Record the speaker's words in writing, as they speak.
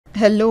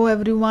Hello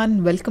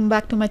everyone, welcome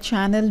back to my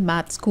channel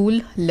Math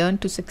School Learn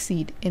to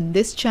Succeed. In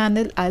this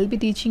channel, I'll be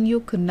teaching you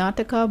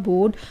Karnataka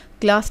Board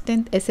Class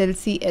 10th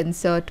SLC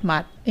Insert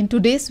Math. In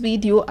today's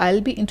video,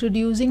 I'll be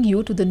introducing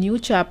you to the new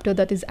chapter,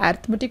 that is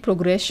Arithmetic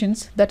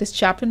Progressions, that is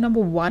chapter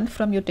number 1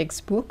 from your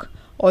textbook,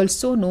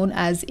 also known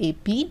as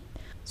AP.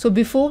 So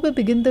before we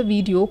begin the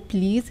video,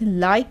 please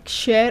like,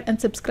 share and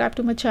subscribe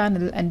to my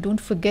channel, and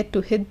don't forget to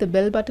hit the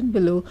bell button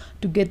below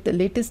to get the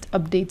latest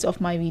updates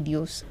of my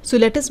videos. So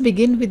let us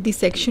begin with the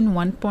section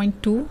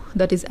 1.2,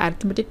 that is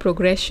Arithmetic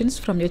Progressions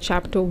from your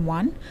chapter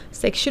 1.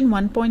 Section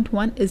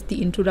 1.1 is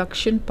the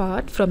introduction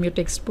part from your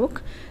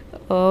textbook,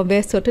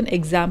 where certain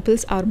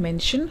examples are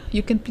mentioned.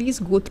 You can please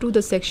go through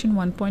the section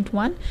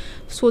 1.1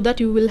 so that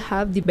you will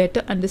have the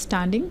better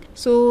understanding.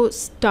 So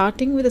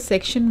starting with the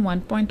section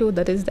 1.2,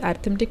 that is the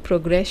arithmetic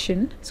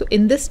progression. So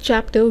in this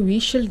chapter we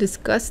shall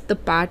discuss the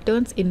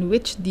patterns in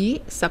which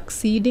the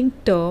succeeding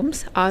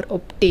terms are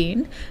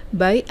obtained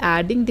by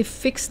adding the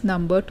fixed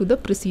number to the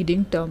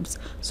preceding terms.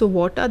 So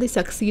what are the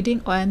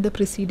succeeding and the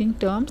preceding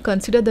terms?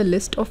 Consider the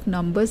list of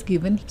numbers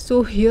given.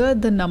 So here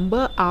the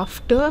number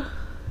after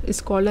is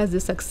called as the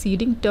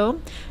succeeding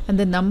term and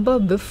the number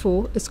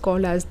before is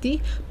called as the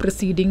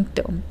preceding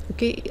term.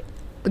 Okay,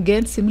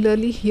 again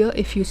similarly here,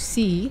 if you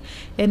see,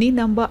 any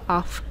number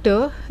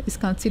after is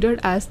considered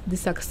as the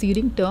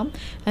succeeding term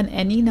and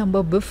any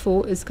number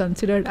before is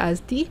considered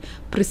as the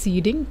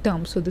preceding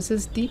term. So this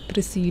is the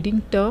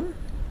preceding term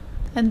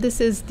and this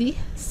is the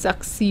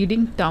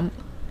succeeding term,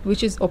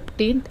 which is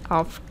obtained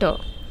after.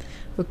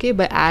 Okay,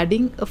 by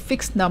adding a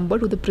fixed number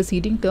to the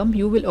preceding term,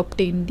 you will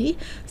obtain the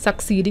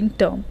succeeding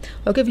term.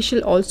 Okay, we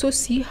shall also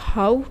see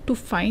how to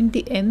find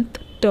the nth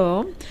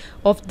term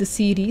of the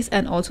series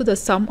and also the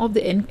sum of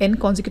the n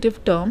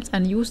consecutive terms,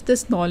 and use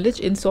this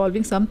knowledge in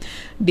solving some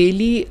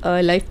daily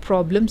life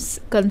problems.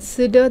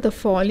 Consider the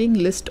following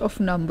list of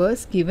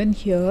numbers given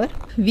here.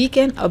 We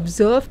can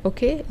observe,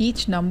 okay,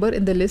 each number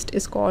in the list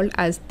is called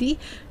as the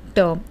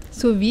term.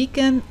 So we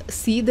can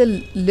see the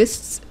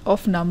lists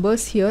of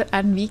numbers here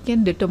and we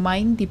can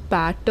determine the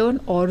pattern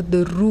or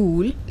the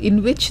rule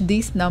in which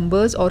these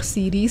numbers or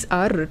series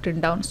are written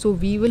down. So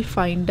we will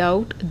find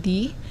out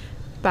the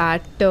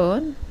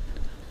pattern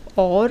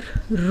or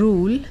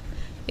rule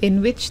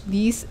in which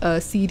these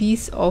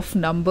series of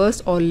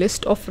numbers or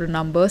list of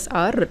numbers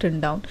are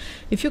written down.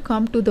 If you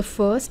come to the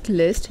first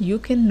list, you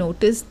can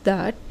notice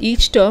that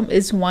each term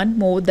is one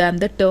more than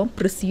the term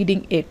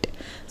preceding it.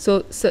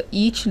 So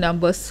each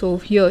number, so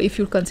here if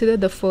you consider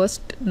the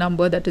first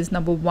number, that is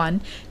number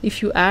 1,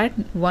 if you add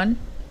 1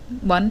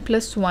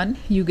 plus 1,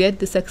 you get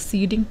the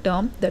succeeding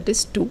term, that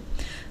is 2.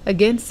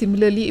 Again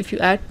similarly, if you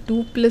add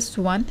 2 plus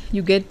 1,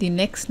 you get the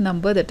next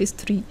number, that is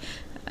 3.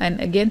 And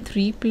again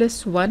 3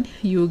 plus 1,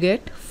 you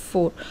get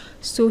 4.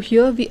 So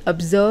here we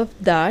observe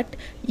that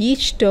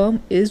each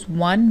term is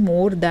one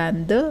more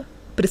than the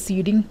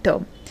preceding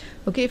term.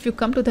 Okay, if you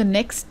come to the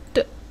next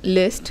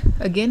list,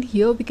 again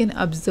here we can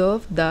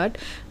observe that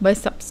by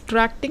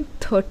subtracting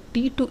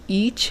 30 to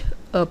each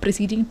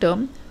preceding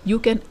term, you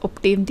can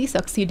obtain the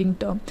succeeding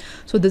term.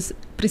 So this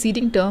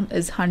preceding term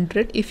is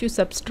 100. If you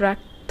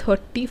subtract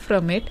 30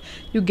 from it,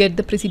 you get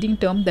the preceding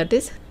term, that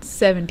is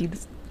 70.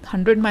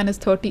 100 minus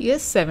 30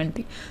 is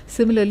 70.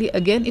 Similarly,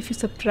 again if you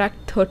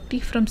subtract 30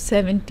 from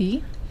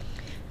 70,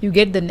 you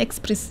get the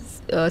next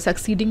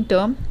succeeding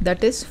term,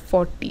 that is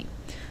 40.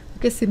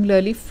 Okay,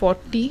 similarly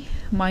 40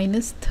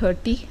 minus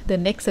 30, the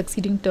next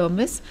succeeding term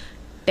is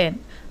 10.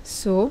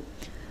 So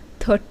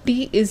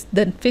 30 is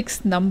the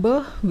fixed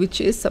number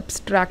which is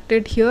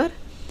subtracted here.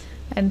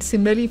 And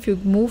similarly, if you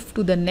move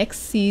to the next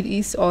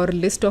series or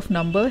list of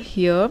number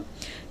here,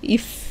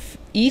 if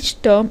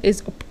each term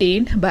is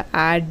obtained by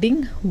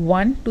adding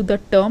 1 to the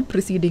term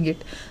preceding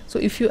it. So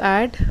if you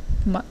add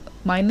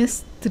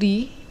minus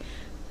 3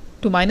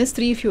 to minus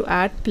 3, if you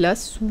add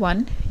plus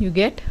 1, you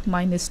get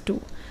minus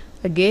 2.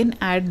 Again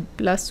add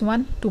plus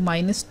 1 to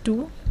minus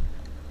 2,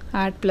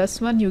 add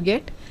plus 1, you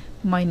get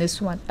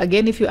minus 1.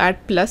 Again if you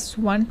add plus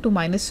 1 to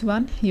minus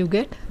 1, you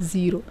get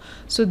 0.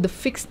 So the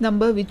fixed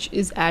number which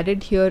is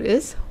added here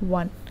is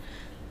 1.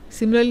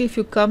 Similarly, if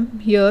you come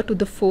here to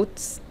the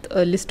fourth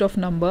list of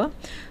number,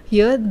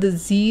 here the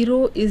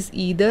 0 is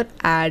either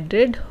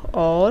added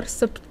or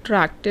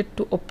subtracted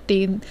to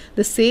obtain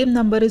the same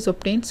number is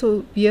obtained.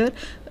 So here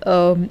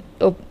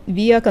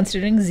we are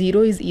considering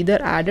 0 is either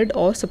added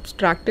or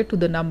subtracted to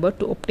the number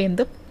to obtain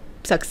the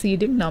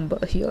succeeding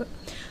number here.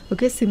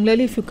 Okay,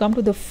 similarly if you come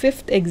to the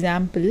fifth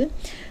example,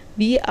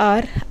 we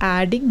are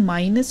adding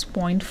minus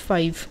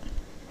 0.5.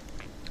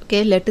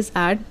 okay, let us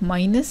add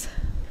minus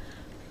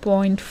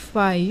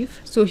 0.5.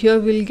 so here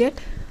we'll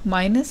get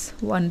minus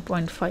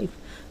 1.5.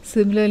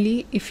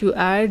 Similarly, if you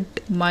add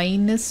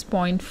minus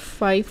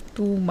 0.5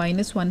 to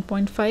minus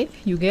 1.5,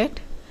 you get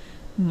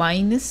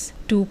minus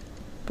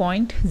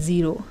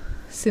 2.0.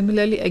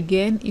 Similarly,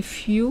 again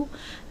if you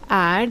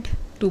add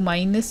to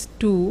minus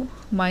 2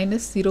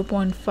 minus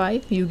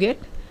 0.5, you get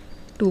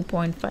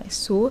 2.5.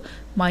 So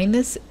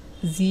minus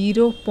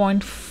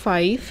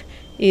 0.5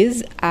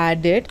 is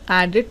added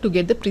to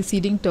get the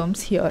preceding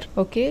terms here.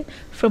 Okay,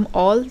 from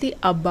all the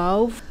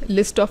above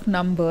list of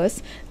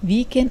numbers,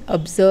 we can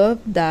observe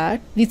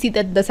that we see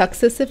that the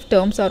successive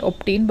terms are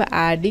obtained by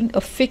adding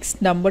a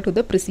fixed number to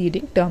the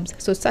preceding terms.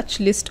 So such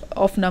list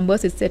of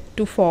numbers is said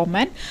to form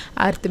an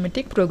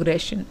arithmetic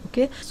progression.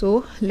 Okay,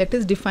 so let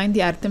us define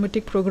the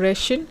arithmetic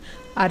progression.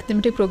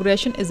 Arithmetic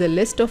progression is a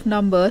list of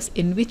numbers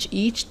in which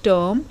each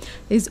term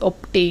is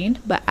obtained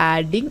by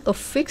adding a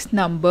fixed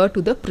number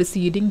to the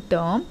preceding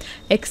term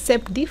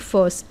except the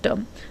first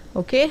term.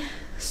 Okay,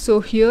 so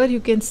here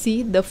you can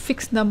see the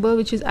fixed number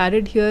which is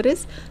added here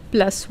is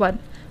plus 1.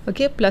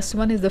 Okay, plus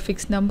 1 is the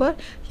fixed number.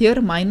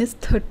 Here minus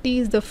 30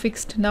 is the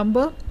fixed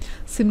number.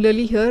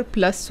 Similarly here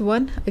plus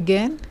 1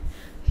 again.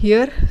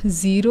 Here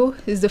 0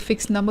 is the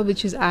fixed number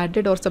which is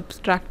added or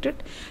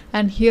subtracted,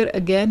 and here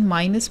again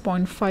minus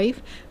 0.5,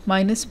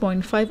 minus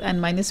 0.5 and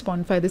minus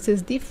 0.5. This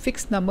is the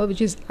fixed number which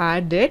is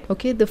added.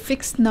 Okay, the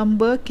fixed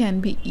number can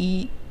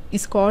be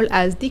is called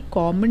as the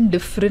common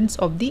difference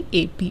of the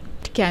AP.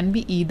 It can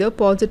be either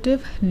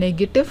positive,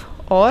 negative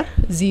or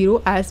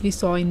 0 as we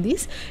saw in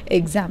these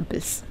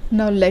examples.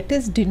 Now let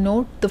us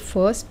denote the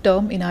first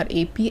term in our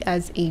AP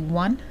as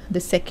A1, the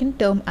second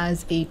term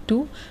as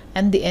A2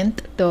 and the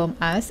nth term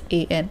as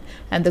AN,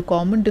 and the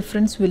common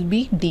difference will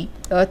be D.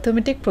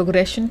 Arithmetic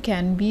progression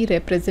can be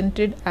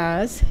represented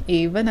as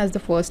A1 as the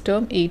first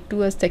term,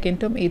 A2 as second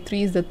term,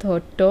 A3 is the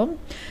third term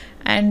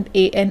and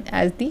AN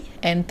as the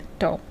nth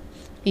term.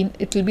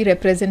 It will be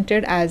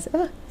represented as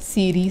a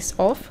series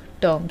of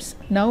terms.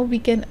 Now we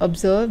can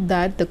observe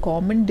that the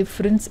common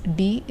difference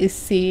D is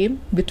same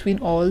between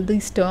all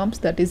these terms,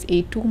 that is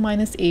A2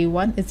 minus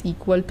A1 is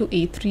equal to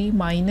A3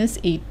 minus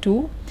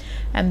A2,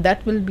 and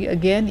that will be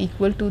again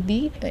equal to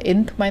the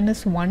nth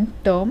minus 1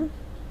 term.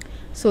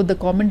 So the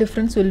common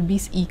difference will be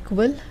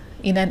equal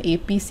in an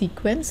AP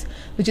sequence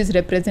which is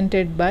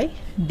represented by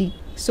D.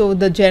 So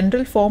the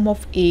general form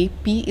of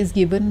AP is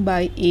given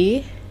by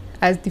A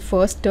as the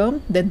first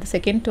term, then the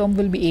second term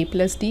will be A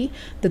plus D,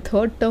 the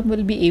third term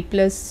will be A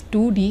plus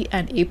 2D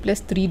and A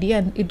plus 3D,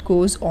 and it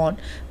goes on,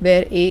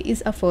 where A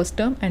is a first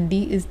term and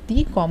D is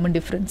the common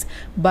difference.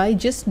 By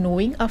just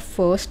knowing a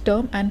first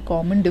term and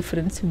common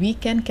difference, we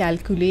can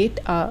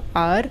calculate our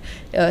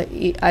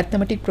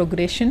arithmetic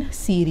progression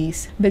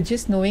series. By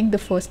just knowing the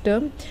first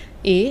term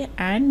A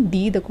and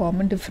D, the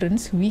common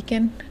difference, we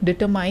can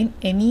determine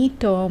any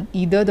term,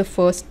 either the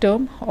first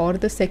term or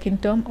the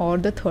second term or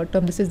the third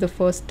term. This is the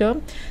first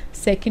term,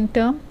 second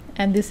term,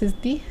 and this is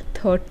the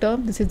third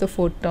term, this is the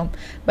fourth term.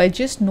 By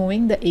just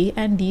knowing the A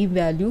and D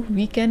value,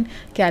 we can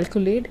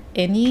calculate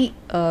any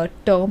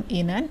term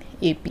in an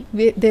AP.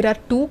 There are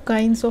two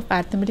kinds of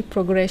arithmetic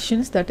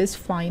progressions, that is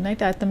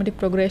finite arithmetic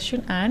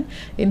progression and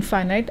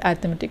infinite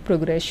arithmetic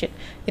progression.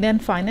 In an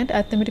finite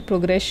arithmetic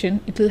progression,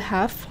 it will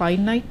have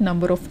finite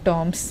number of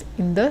terms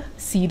in the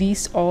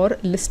series or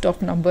list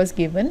of numbers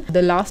given.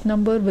 The last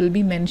number will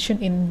be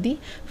mentioned in the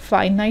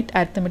finite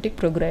arithmetic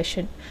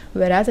progression,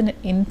 whereas in an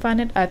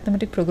infinite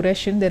arithmetic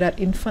progression, there are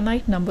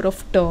infinite number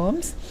of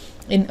terms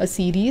in a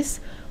series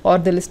or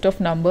the list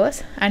of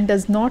numbers and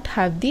does not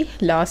have the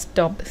last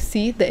term.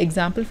 See the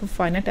example for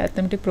finite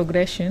arithmetic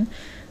progression.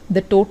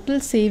 The total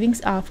savings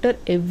after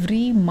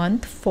every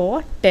month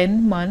for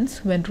 10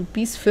 months when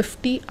rupees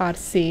 50 are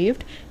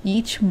saved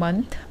each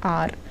month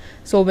are.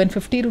 So when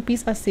 50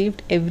 rupees are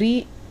saved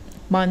every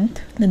month,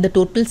 then the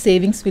total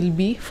savings will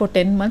be for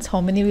 10 months. How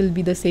many will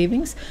be the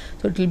savings?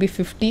 So it will be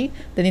 50.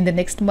 Then in the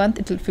next month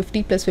it will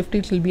 50 plus 50,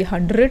 it will be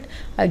 100.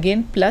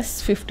 Again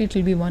plus 50, it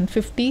will be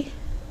 150.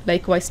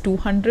 Likewise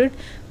 200.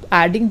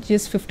 Adding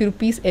just 50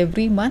 rupees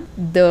every month,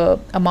 the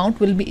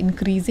amount will be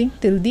increasing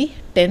till the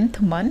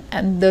 10th month,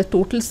 and the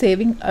total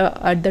saving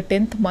at the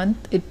 10th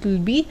month, it will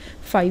be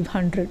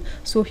 500.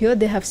 So here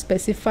they have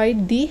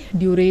specified the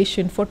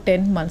duration for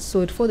 10 months, so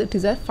therefore it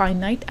is a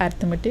finite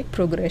arithmetic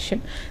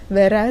progression.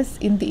 Whereas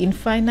in the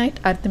infinite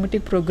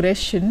arithmetic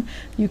progression,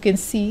 you can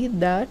see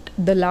that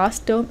the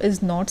last term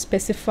is not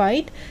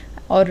specified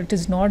or it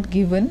is not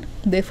given.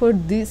 Therefore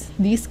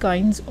these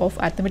kinds of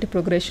arithmetic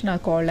progression are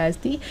called as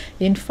the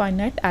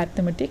infinite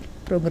arithmetic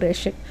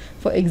progression.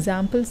 For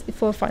examples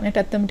for finite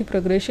arithmetic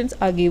progressions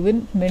are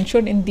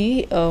mentioned in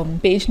the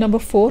page number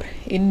 4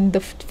 in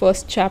the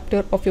first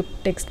chapter of your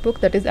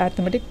textbook, that is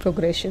arithmetic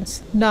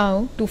progressions.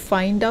 Now to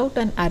find out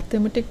an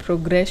arithmetic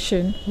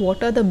progression,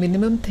 what are the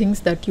minimum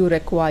things that you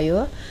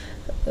require?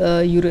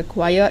 You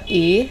require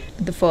A,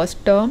 the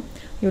first term,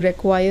 you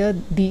require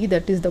D,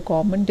 that is the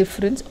common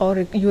difference,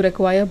 or you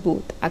require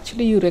both.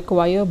 Actually you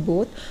require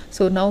both.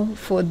 So now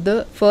for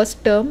the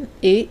first term,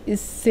 A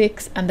is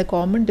 6 and the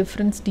common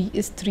difference D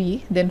is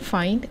 3, then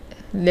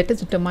let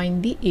us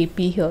determine the AP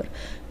here.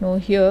 Now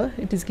here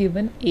it is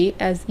given A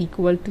as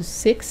equal to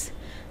 6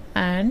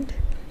 and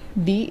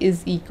D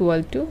is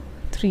equal to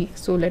 3.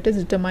 So let us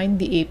determine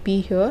the AP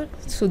here.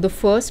 So the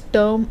first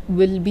term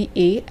will be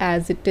A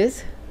as it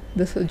is.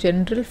 The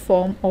general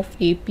form of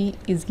AP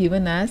is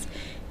given as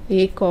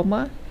A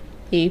comma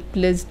A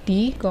plus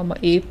D comma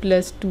A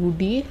plus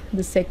 2D,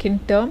 the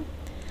second term,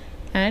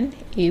 and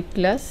A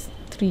plus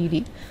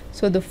 3d.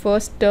 So the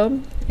first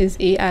term is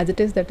a as it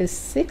is, that is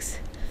 6.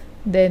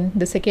 Then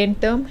the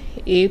second term,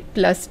 a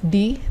plus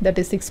d, that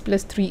is 6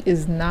 plus 3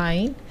 is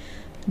 9.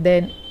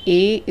 Then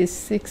a is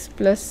 6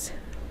 plus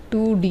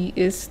 2d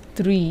is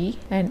 3,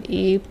 and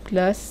a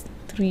plus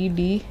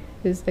 3d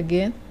is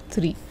again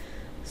 3.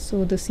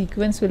 So the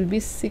sequence will be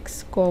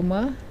 6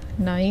 comma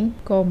 9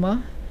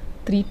 comma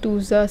 3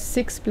 2s are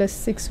 6 plus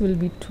 6 will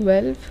be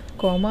 12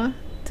 comma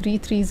 3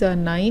 3s are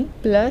 9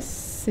 plus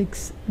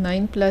 6.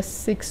 9 plus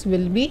 6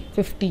 will be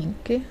 15.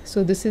 Okay,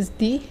 so this is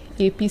the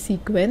AP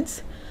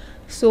sequence.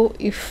 So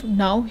if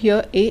now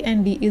here a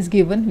and d is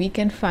given, we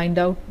can find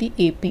out the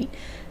AP.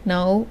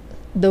 Now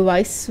the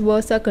vice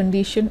versa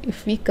condition,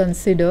 if we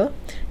consider,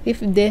 if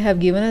they have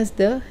given us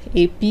the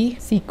AP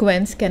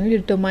sequence, can we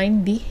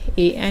determine the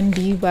a and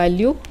d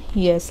value?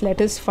 Yes, let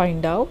us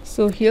find out.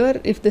 So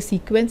here if the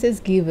sequence is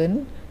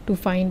given, to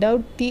find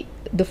out the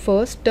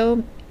first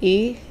term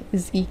a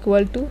is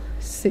equal to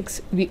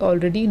 6, we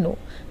already know,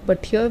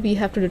 but here we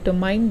have to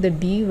determine the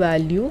d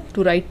value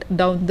to write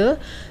down the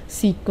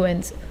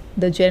sequence.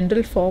 The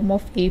general form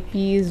of AP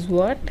is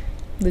what?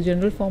 The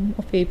general form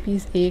of AP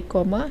is a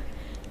comma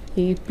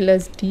a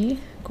plus d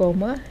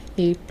comma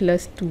a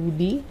plus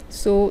 2d.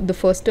 So the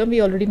first term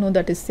we already know,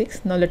 that is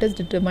 6. Now let us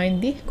determine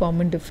the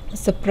common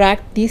difference.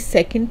 Subtract the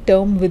second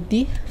term with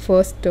the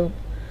first term,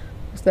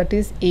 so that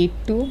is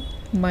a2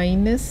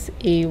 minus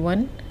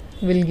a1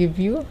 will give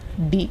you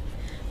d.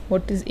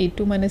 What is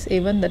a2 minus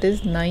a1? That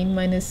is 9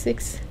 minus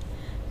 6,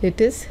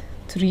 it is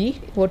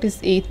 3. What is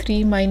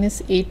a3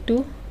 minus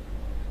a2?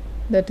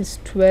 That is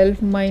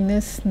 12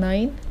 minus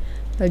 9,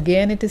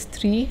 again it is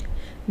 3.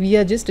 We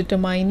are just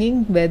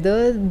determining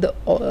whether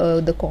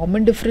the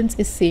common difference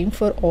is same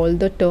for all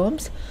the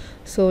terms.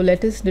 So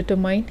let us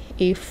determine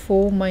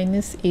a4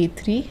 minus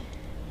a3,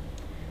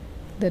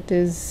 that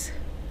is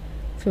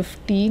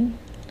 15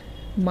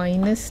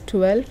 minus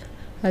 12,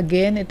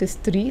 again it is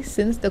 3.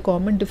 Since the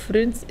common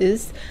difference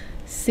is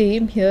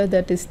same here,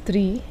 that is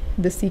 3,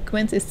 the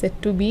sequence is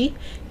said to be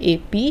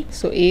AP.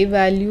 So a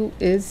value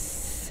is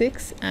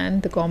 6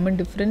 and the common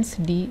difference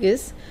d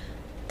is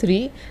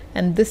 3,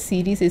 and this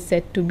series is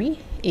said to be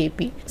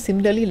AP.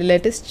 Similarly,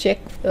 let us check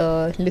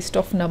list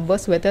of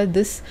numbers, whether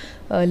this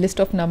list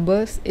of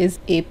numbers is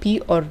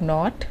AP or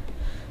not.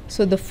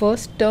 So the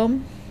first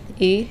term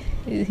a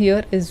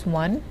here is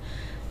 1.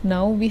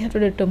 Now we have to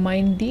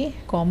determine the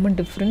common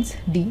difference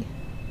d.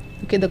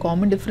 Okay, the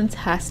common difference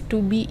has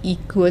to be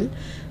equal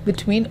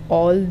between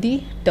all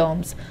the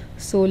terms.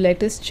 So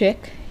let us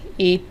check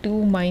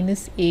a2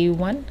 minus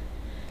a1.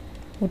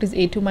 What is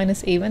a2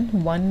 minus a1?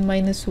 1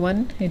 minus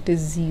 1, it is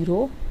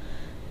 0.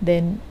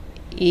 Then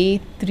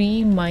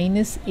a3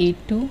 minus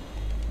a2,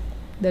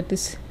 that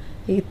is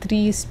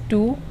a3 is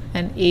 2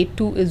 and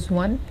a2 is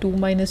 1. 2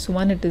 minus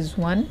 1, it is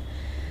 1.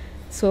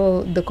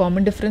 So the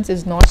common difference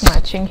is not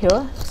matching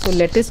here. So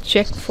let us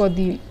check for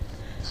the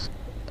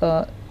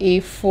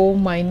a4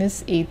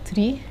 minus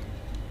a3.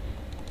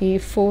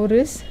 a4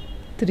 is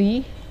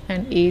 3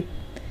 and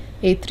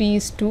a3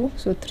 is 2.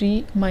 So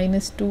 3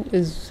 minus 2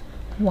 is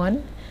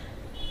 1.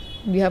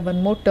 We have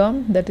one more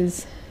term, that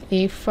is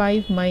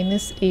a5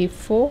 minus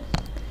a4,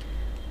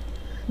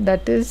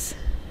 that is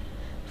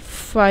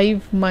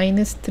 5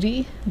 minus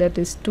 3, that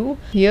is 2.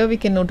 Here we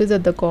can notice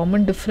that the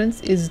common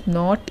difference is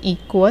not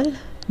equal.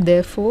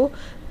 Therefore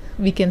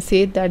we can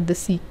say that the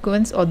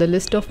sequence or the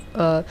list of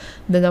the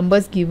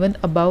numbers given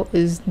above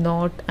is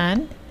not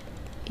an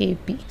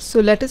AP.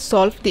 So let us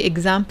solve the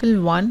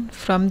example 1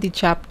 from the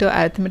chapter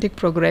Arithmetic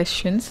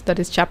Progressions, that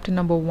is chapter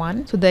number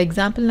 1. So the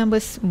example number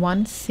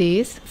 1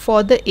 says,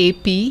 for the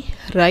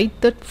AP, write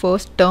the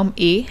first term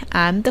a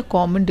and the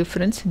common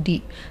difference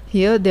d.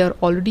 Here they are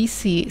already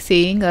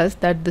saying us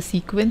that the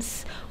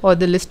sequence or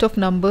the list of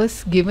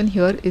numbers given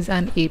here is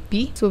an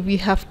AP. So we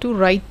have to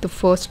write the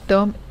first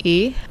term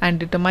a and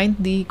determine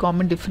the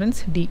common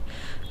difference d.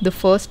 The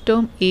first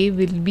term a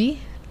will be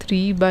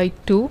 3 by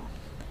 2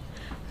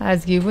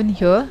 as given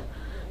here.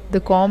 The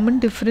common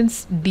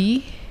difference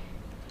d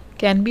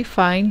can be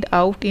found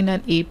out in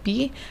an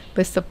AP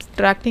by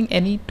subtracting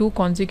any two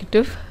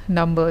consecutive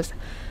numbers.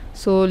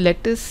 So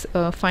let us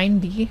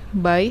find d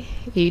by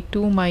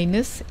a2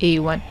 minus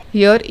a1.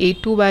 Here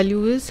a2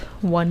 value is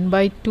 1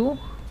 by 2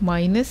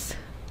 minus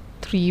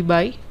 3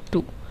 by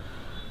 2.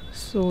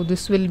 So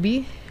this will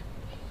be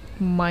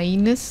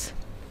minus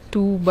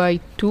 2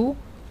 by 2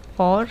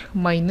 or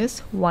minus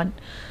 1.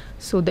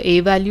 So the a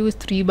value is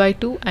 3 by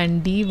 2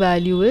 and d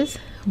value is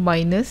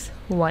minus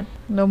 1.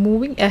 Now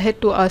moving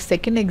ahead to our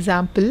second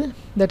example,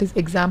 that is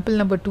example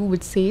number 2,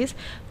 which says,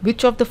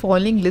 which of the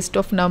following list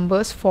of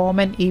numbers form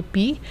an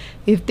AP?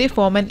 If they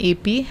form an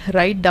AP,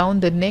 write down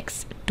the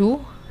next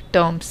two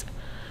terms.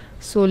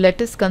 So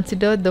let us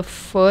consider the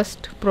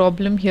first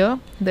problem here,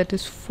 that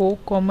is 4,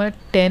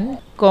 10,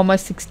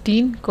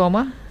 16,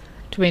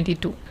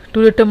 22.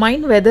 To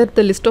determine whether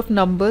the list of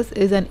numbers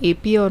is an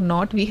AP or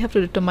not, we have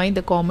to determine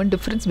the common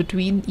difference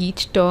between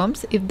each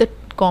terms. If the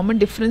common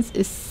difference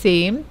is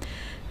same,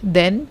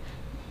 then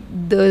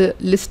the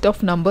list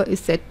of number is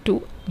said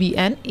to be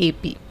an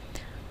AP.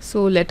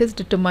 So let us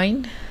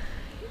determine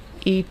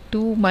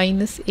a2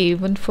 minus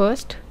a1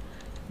 first,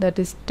 that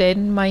is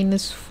 10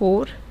 minus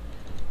 4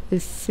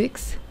 is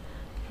 6.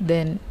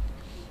 Then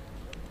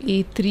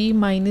a3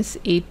 minus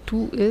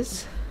a2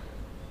 is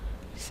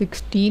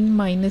 16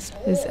 minus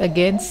is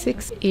again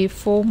 6.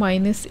 a4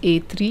 minus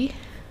a3,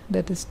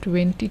 that is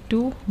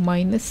 22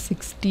 minus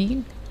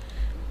 16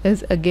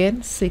 is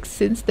again 6.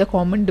 Since the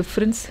common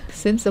difference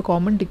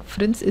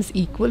is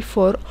equal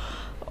for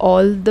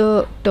all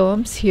the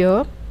terms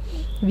here,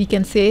 we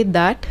can say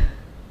that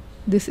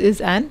this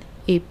is an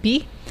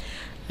AP,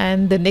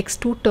 and the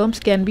next two terms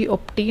can be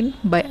obtained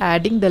by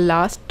adding the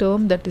last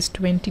term, that is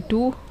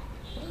 22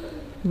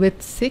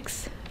 with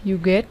 6, you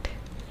get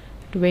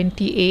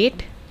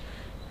 28,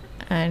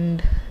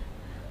 and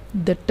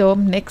the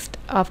term next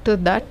after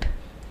that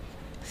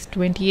is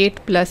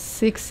 28 plus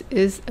 6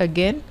 is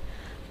again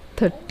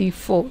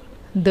 34.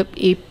 The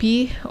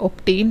AP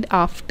obtained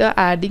after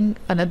adding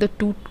another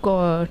two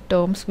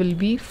terms will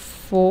be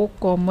 4,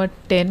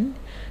 10,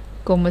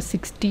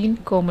 16,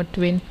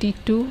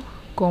 22,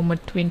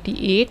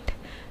 28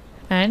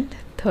 and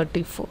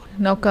 34.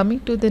 Now coming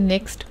to the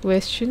next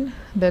question,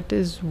 that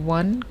is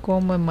 1,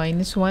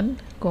 minus 1,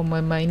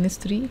 minus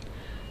 3,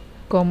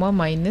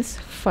 minus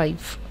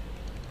 5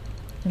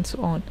 and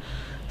so on.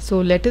 So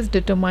let us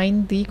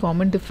determine the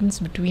common difference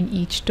between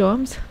each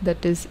terms,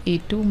 that is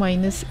a2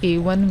 minus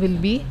a1 will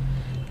be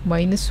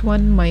minus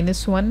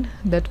 1,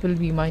 that will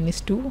be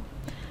minus 2,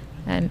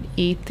 and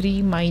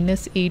a3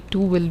 minus a2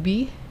 will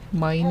be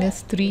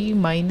minus 3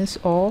 minus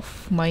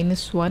of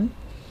minus 1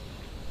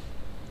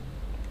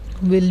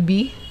 will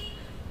be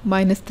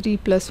minus 3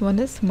 plus 1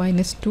 is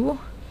minus 2.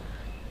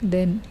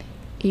 Then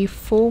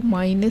a4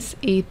 minus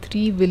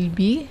a3 will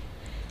be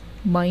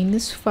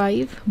minus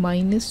 5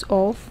 minus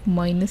of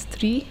minus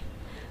 3,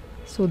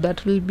 so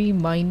that will be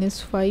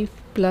minus 5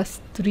 plus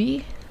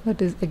 3,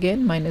 that is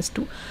again minus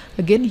 2.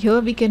 Again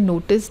here we can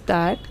notice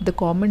that the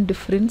common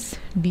difference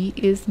D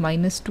is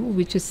minus 2,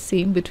 which is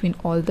same between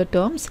all the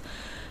terms.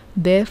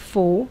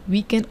 Therefore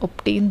we can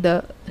obtain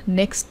the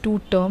next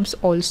two terms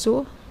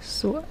also.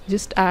 So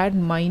just add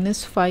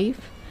minus 5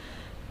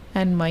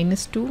 and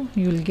minus 2,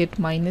 you will get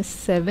minus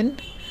 7.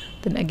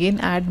 Then again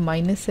add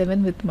minus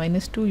 7 with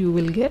minus 2, you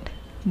will get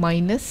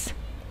minus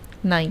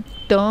 9.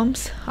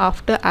 Terms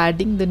after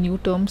adding the new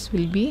terms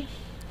will be,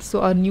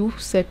 so our new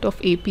set of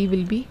AP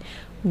will be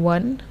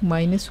 1,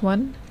 minus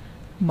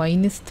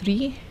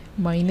 3,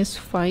 minus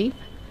 5,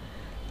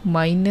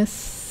 minus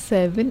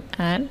 7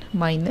 and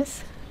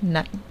minus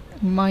 9.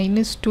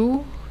 Minus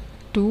 2,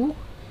 2,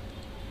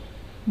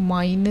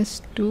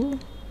 minus 2,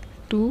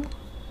 2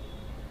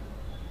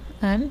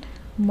 and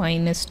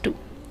minus 2.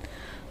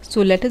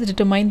 So let us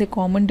determine the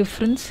common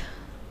difference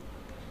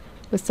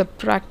by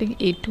subtracting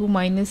a2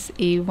 minus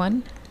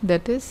a1,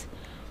 that is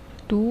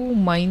 2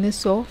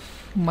 minus of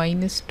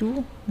minus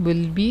 2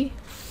 will be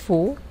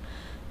 4.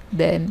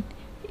 Then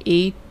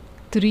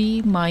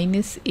a3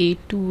 minus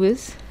a2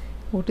 is,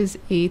 what is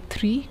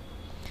a3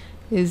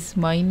 is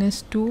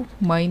minus 2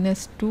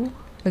 minus 2,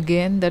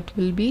 again that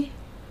will be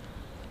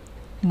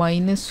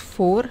minus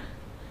 4.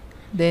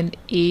 Then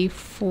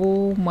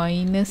a4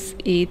 minus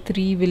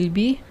a3 will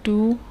be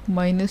 2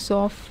 minus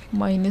of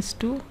minus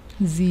 2,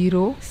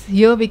 0.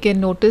 Here we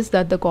can notice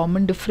that the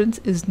common difference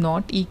is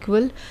not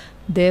equal,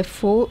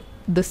 therefore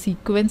the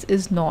sequence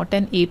is not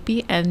an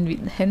AP,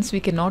 and hence we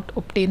cannot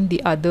obtain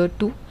the other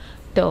two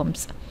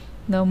terms.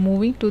 Now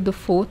moving to the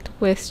fourth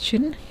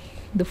question.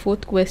 The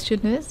fourth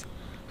question is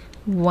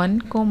 1,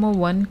 1,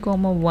 1,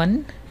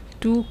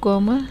 2,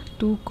 2,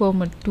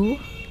 2,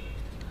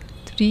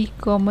 3,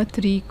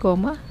 3,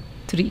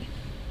 3.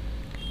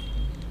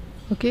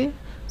 Okay,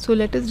 so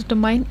let us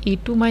determine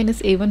a2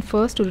 minus a1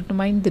 first to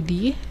determine the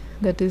D,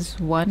 that is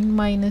 1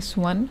 minus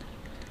 1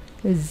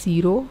 is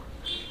 0.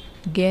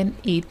 Again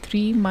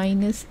a3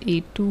 minus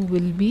a2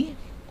 will be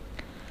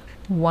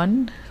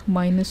 1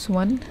 minus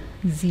 1,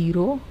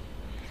 0.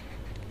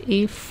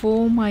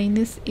 a4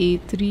 minus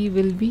a3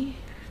 will be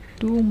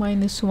 2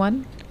 minus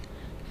 1,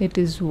 it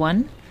is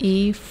 1.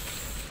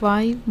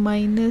 a5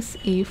 minus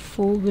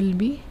a4 will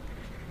be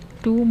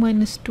 2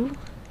 minus 2,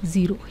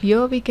 0.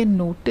 Here we can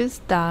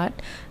notice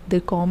that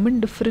the common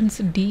difference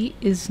D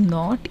is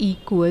not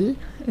equal,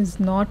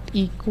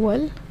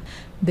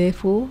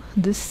 therefore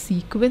this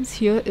sequence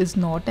here is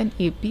not an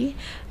AP,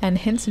 and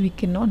hence we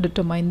cannot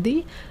determine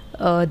the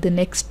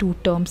next two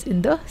terms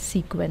in the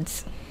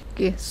sequence.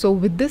 Okay, so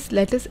with this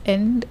let us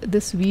end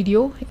this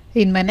video.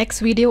 In my next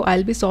video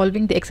I'll be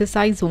solving the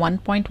exercise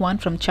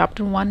 1.1 from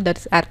chapter 1, that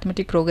is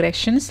arithmetic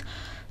progressions.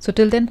 So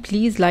till then,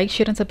 please like,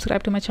 share and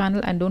subscribe to my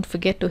channel, and don't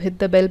forget to hit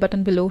the bell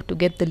button below to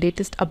get the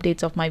latest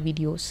updates of my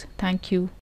videos. Thank you.